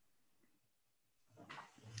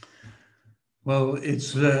Well,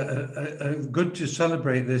 it's good to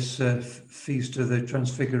celebrate this feast of the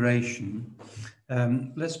Transfiguration.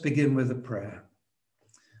 Let's begin with a prayer.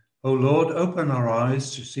 O Lord, open our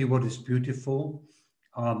eyes to see what is beautiful,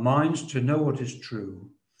 our minds to know what is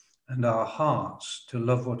true, and our hearts to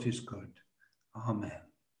love what is good. Amen.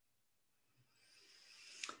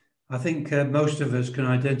 I think most of us can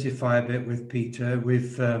identify a bit with Peter.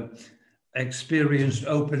 We've experienced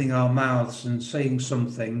opening our mouths and saying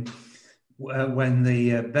something when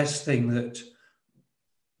the best thing that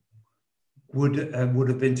would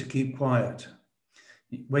have been to keep quiet.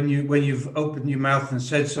 When you've opened your mouth and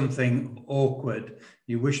said something awkward,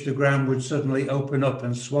 you wish the ground would suddenly open up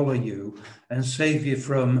and swallow you and save you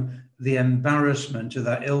from the embarrassment of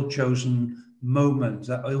that ill-chosen moment,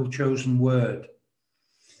 that ill-chosen word.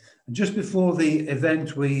 And just before the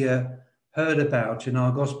event we heard about in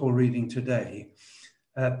our gospel reading today,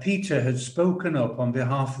 Peter had spoken up on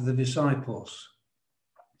behalf of the disciples.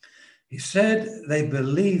 He said they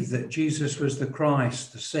believed that Jesus was the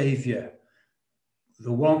Christ, the Savior,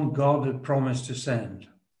 the one God had promised to send.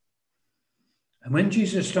 And when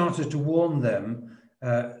Jesus started to warn them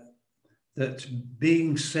that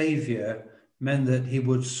being Savior meant that he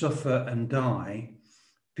would suffer and die,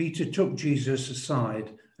 Peter took Jesus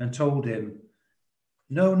aside and told him,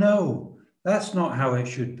 No, that's not how it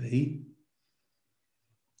should be.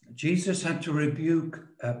 Jesus had to rebuke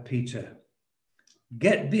Peter.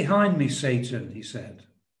 Get behind me, Satan, he said.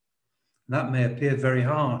 That may appear very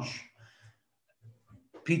harsh.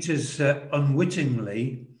 Peter's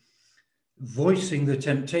unwittingly voicing the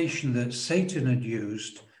temptation that Satan had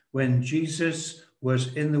used when Jesus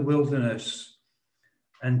was in the wilderness.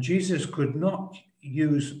 And Jesus could not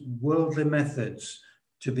use worldly methods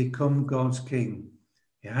to become God's king.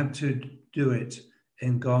 He had to do it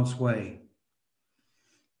in God's way.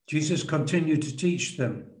 Jesus continued to teach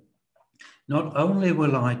them, not only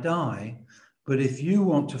will I die, but if you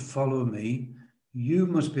want to follow me, you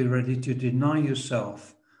must be ready to deny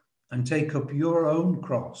yourself and take up your own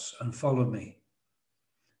cross and follow me.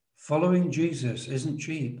 Following Jesus isn't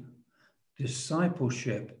cheap.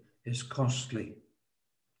 Discipleship is costly.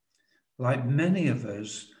 Like many of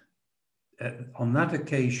us, on that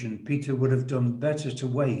occasion, Peter would have done better to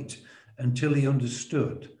wait until he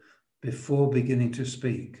understood before beginning to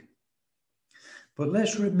speak. But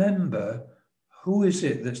let's remember, who is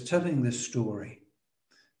it that's telling this story?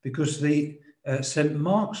 Because the St.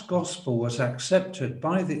 Mark's Gospel was accepted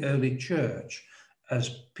by the early church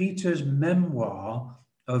as Peter's memoir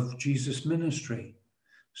of Jesus' ministry.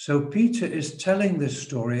 So Peter is telling this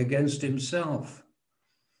story against himself.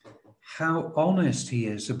 How honest he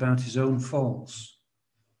is about his own faults.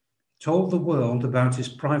 He told the world about his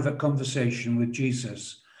private conversation with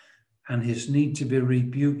Jesus and his need to be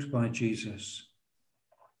rebuked by Jesus.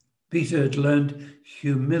 Peter had learned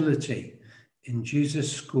humility in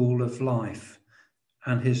Jesus' school of life,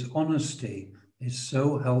 and his honesty is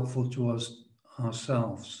so helpful to us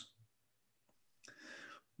ourselves.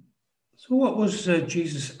 So what was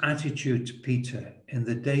Jesus' attitude to Peter in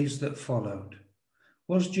the days that followed?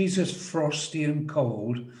 Was Jesus frosty and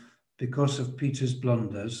cold because of Peter's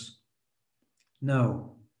blunders?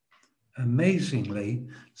 No. Amazingly,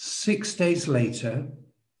 6 days later,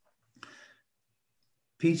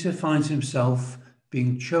 Peter finds himself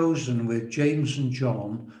being chosen with James and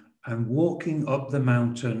John and walking up the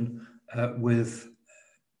mountain with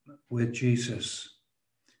Jesus.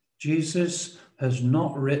 Jesus has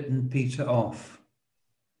not written Peter off.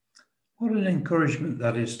 What an encouragement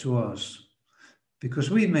that is to us,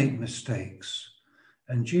 because we make mistakes,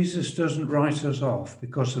 and Jesus doesn't write us off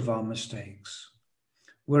because of our mistakes.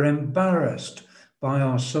 We're embarrassed by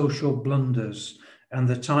our social blunders and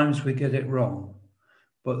the times we get it wrong.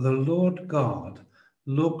 But the Lord God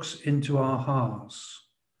looks into our hearts.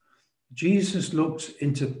 Jesus looked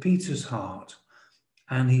into Peter's heart,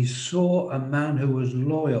 and he saw a man who was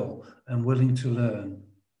loyal and willing to learn.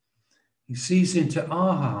 He sees into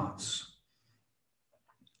our hearts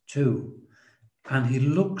too, and he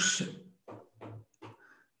looks.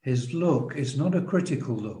 His look is not a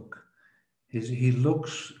critical look. He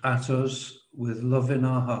looks at us with love in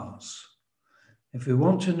our hearts. If we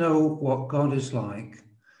want to know what God is like,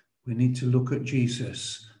 we need to look at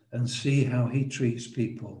Jesus and see how he treats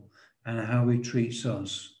people and how he treats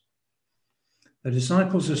us. The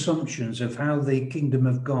disciples' assumptions of how the kingdom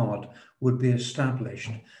of God would be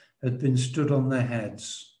established had been stood on their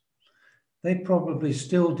heads. They probably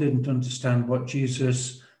still didn't understand what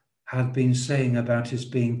Jesus had been saying about his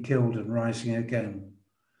being killed and rising again.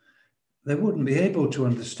 They wouldn't be able to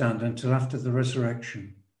understand until after the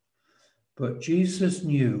resurrection. But Jesus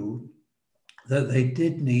knew that they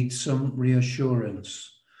did need some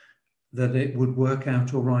reassurance that it would work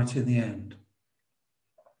out all right in the end.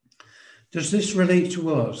 Does this relate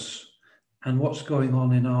to us and what's going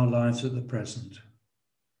on in our lives at the present?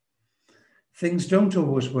 Things don't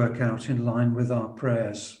always work out in line with our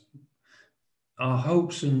prayers. Our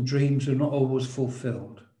hopes and dreams are not always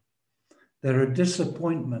fulfilled. There are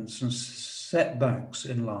disappointments and setbacks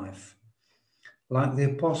in life. Like the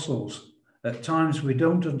apostles, at times we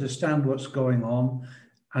don't understand what's going on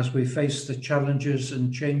as we face the challenges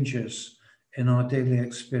and changes in our daily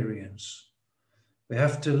experience. We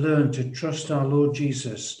have to learn to trust our Lord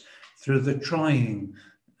Jesus through the trying,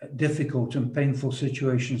 difficult and painful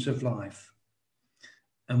situations of life.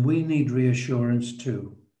 And we need reassurance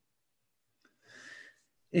too.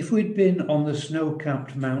 If we'd been on the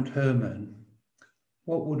snow-capped Mount Hermon,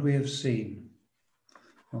 what would we have seen?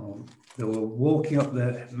 Oh, they were walking up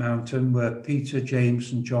the mountain were Peter,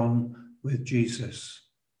 James and John with Jesus.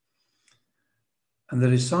 And the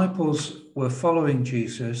disciples were following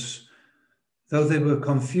Jesus. Though they were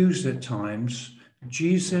confused at times,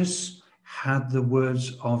 Jesus had the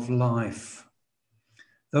words of life.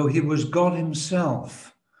 Though he was God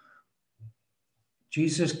himself,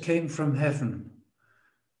 Jesus came from heaven.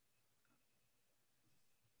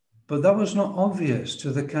 But that was not obvious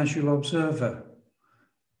to the casual observer.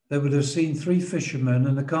 They would have seen 3 fishermen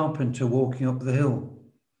and a carpenter walking up the hill.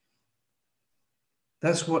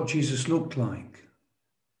 That's what Jesus looked like.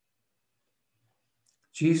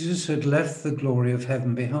 Jesus had left the glory of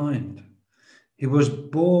heaven behind. He was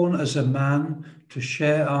born as a man to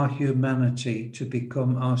share our humanity, to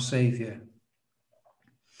become our Saviour.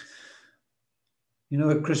 You know,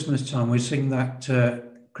 at Christmas time, we sing that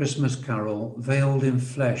Christmas carol, Veiled in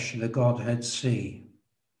Flesh, the Godhead see.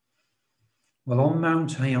 Well, on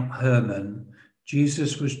Mount Hermon,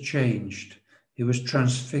 Jesus was changed. He was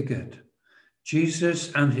transfigured.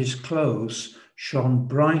 Jesus and his clothes shone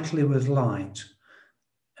brightly with light,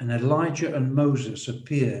 and Elijah and Moses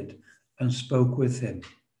appeared and spoke with him.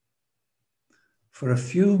 For a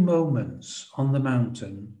few moments on the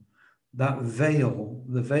mountain, that veil,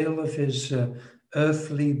 the veil of his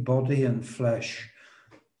earthly body and flesh,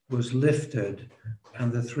 was lifted,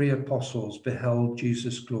 and the 3 apostles beheld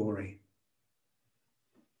Jesus' glory.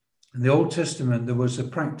 In the Old Testament, there was a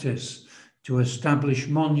practice to establish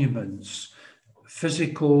monuments,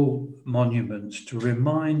 physical monuments, to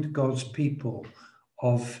remind God's people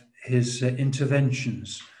of his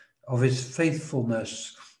interventions, of his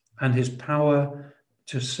faithfulness and his power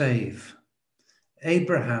to save.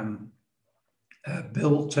 Abraham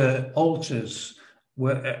built altars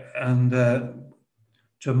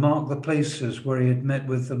to mark the places where he had met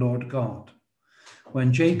with the Lord God.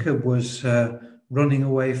 When Jacob was running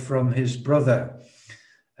away from his brother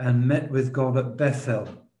and met with God at Bethel,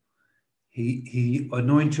 he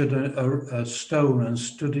anointed a stone and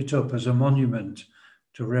stood it up as a monument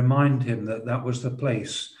to remind him that that was the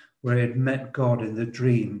place where he had met God in the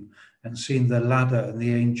dream and seen the ladder and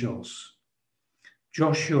the angels.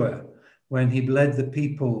 Joshua, when he led the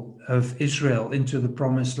people of Israel into the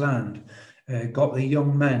promised land, got the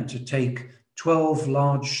young men to take 12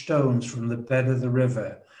 large stones from the bed of the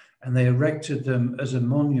river, and they erected them as a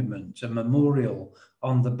monument, a memorial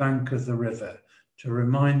on the bank of the river, to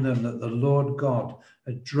remind them that the Lord God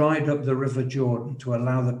had dried up the river Jordan to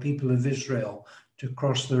allow the people of Israel to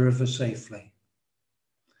cross the river safely.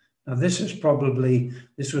 Now, this was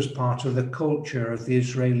part of the culture of the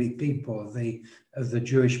Israeli people, of the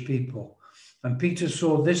Jewish people. And Peter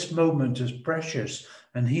saw this moment as precious,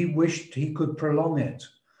 and he wished he could prolong it.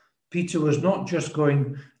 Peter was not just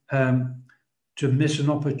going to miss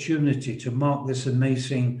an opportunity to mark this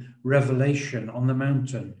amazing revelation on the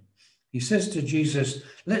mountain. He says to Jesus,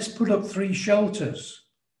 let's put up 3 shelters.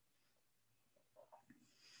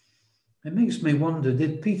 It makes me wonder,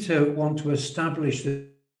 did Peter want to establish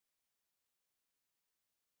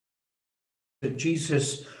that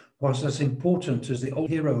Jesus was as important as the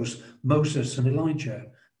old heroes, Moses and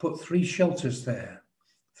Elijah? Put 3 shelters there,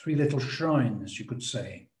 3 little shrines, you could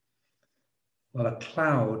say. Well, a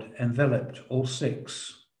cloud enveloped all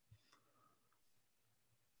 6.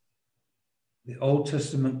 The Old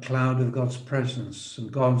Testament cloud of God's presence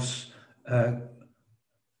and God's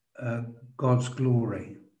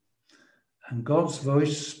glory. And God's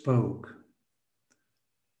voice spoke,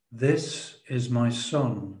 "This is my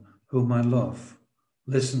Son, whom I love.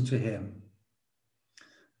 Listen to him."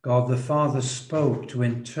 God the Father spoke to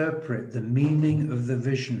interpret the meaning of the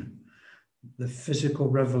vision, the physical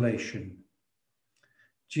revelation.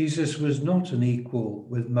 Jesus was not an equal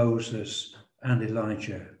with Moses and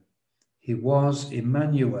Elijah. He was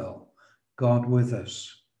Emmanuel, God with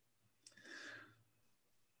us.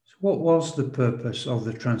 What was the purpose of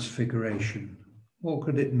the Transfiguration? What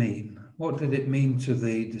could it mean? What did it mean to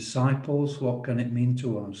the disciples? What can it mean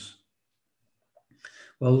to us?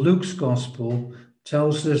 Well, Luke's Gospel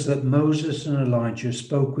tells us that Moses and Elijah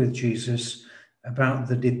spoke with Jesus about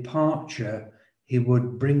the departure he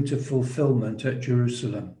would bring to fulfillment at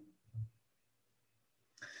Jerusalem.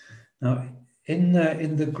 Now, in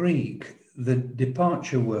the Greek, the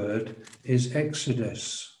departure word is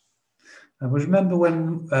exodus. I remember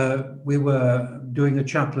when we were doing a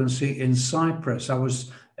chaplaincy in Cyprus, I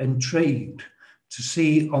was intrigued to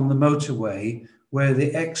see on the motorway where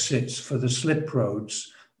the exits for the slip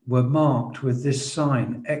roads were marked with this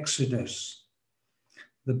sign, Exodus.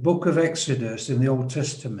 The book of Exodus in the Old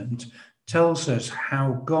Testament tells us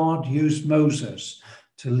how God used Moses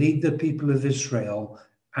to lead the people of Israel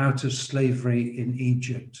out of slavery in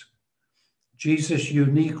Egypt. Jesus'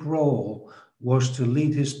 unique role was to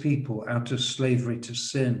lead his people out of slavery to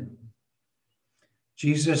sin.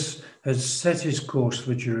 Jesus had set his course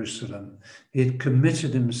for Jerusalem. He had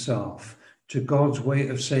committed himself to God's way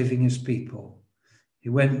of saving his people. He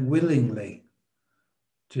went willingly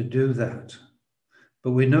to do that.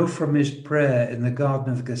 But we know from his prayer in the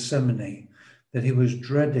Garden of Gethsemane that he was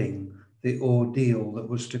dreading the ordeal that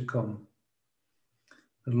was to come.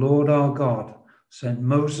 The Lord our God sent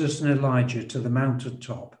Moses and Elijah to the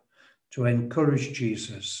mountaintop to encourage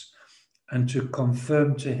Jesus and to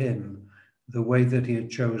confirm to him the way that he had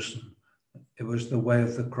chosen. It was the way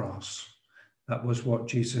of the cross. That was what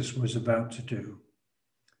Jesus was about to do.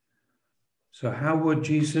 So how would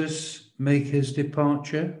Jesus make his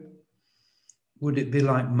departure? Would it be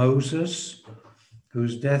like Moses,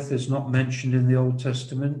 whose death is not mentioned in the Old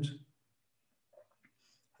Testament?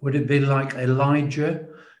 Would it be like Elijah,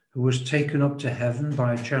 who was taken up to heaven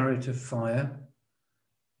by a chariot of fire?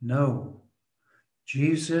 No.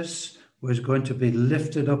 Jesus was going to be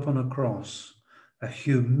lifted up on a cross, a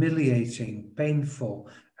humiliating, painful,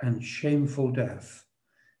 and shameful death.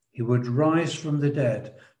 He would rise from the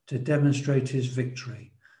dead to demonstrate his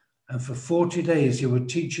victory. And for 40 days, he would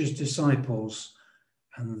teach his disciples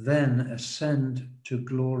and then ascend to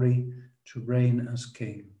glory to reign as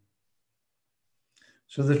king.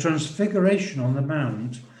 So the Transfiguration on the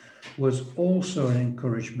Mount was also an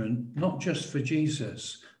encouragement, not just for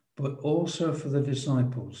Jesus, but also for the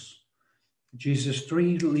disciples. Jesus'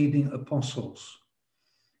 3 leading apostles.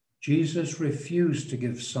 Jesus refused to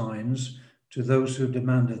give signs to those who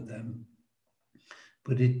demanded them,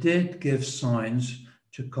 but he did give signs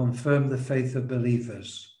to confirm the faith of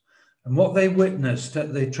believers. And what they witnessed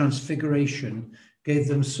at the Transfiguration gave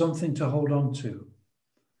them something to hold on to.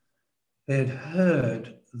 They had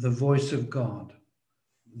heard the voice of God.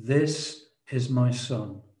 This is my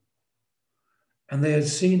Son. And they had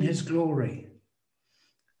seen his glory.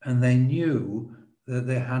 And they knew that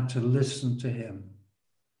they had to listen to him.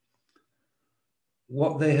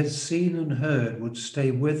 What they had seen and heard would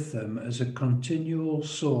stay with them as a continual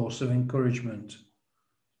source of encouragement.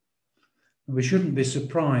 We shouldn't be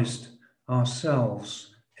surprised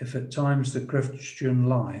ourselves if at times the Christian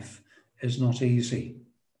life is not easy.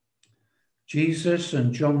 Jesus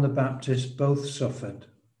and John the Baptist both suffered.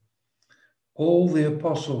 All the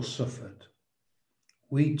apostles suffered.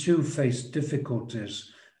 We too face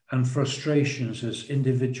difficulties and frustrations as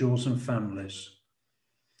individuals and families,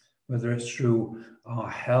 whether it's through our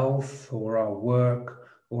health or our work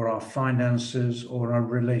or our finances or our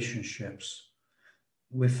relationships.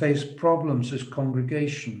 We face problems as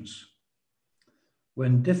congregations.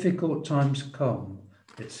 When difficult times come,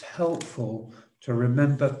 it's helpful to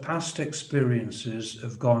remember past experiences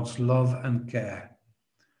of God's love and care,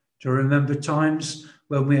 to remember times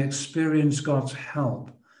when we experienced God's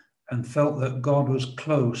help and felt that God was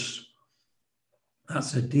close.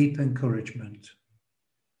 That's a deep encouragement.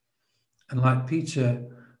 And like Peter,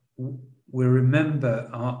 we remember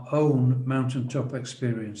our own mountaintop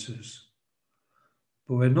experiences.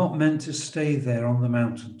 But we're not meant to stay there on the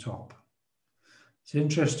mountaintop. It's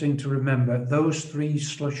interesting to remember those 3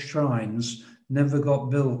 shrines never got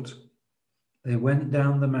built. They went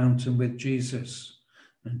down the mountain with Jesus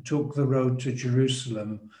and took the road to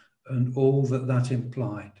Jerusalem and all that that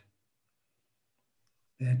implied.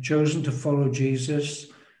 They had chosen to follow Jesus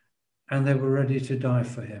and they were ready to die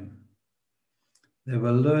for him. They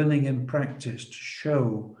were learning in practice to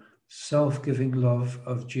show self-giving love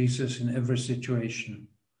of Jesus in every situation.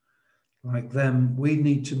 Like them, we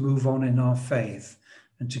need to move on in our faith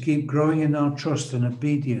and to keep growing in our trust and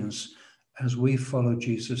obedience as we follow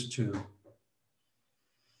Jesus too.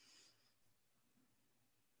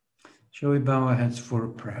 Shall we bow our heads for a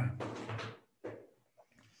prayer?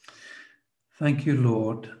 Thank you,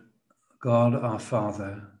 Lord, God our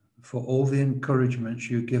Father, for all the encouragements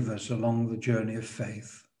you give us along the journey of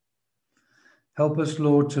faith. Help us,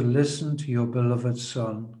 Lord, to listen to your beloved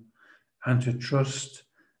Son and to trust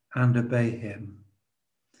and obey him.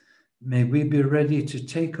 May we be ready to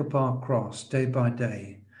take up our cross day by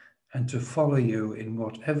day and to follow you in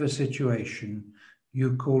whatever situation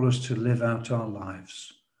you call us to live out our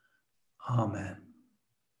lives. Amen.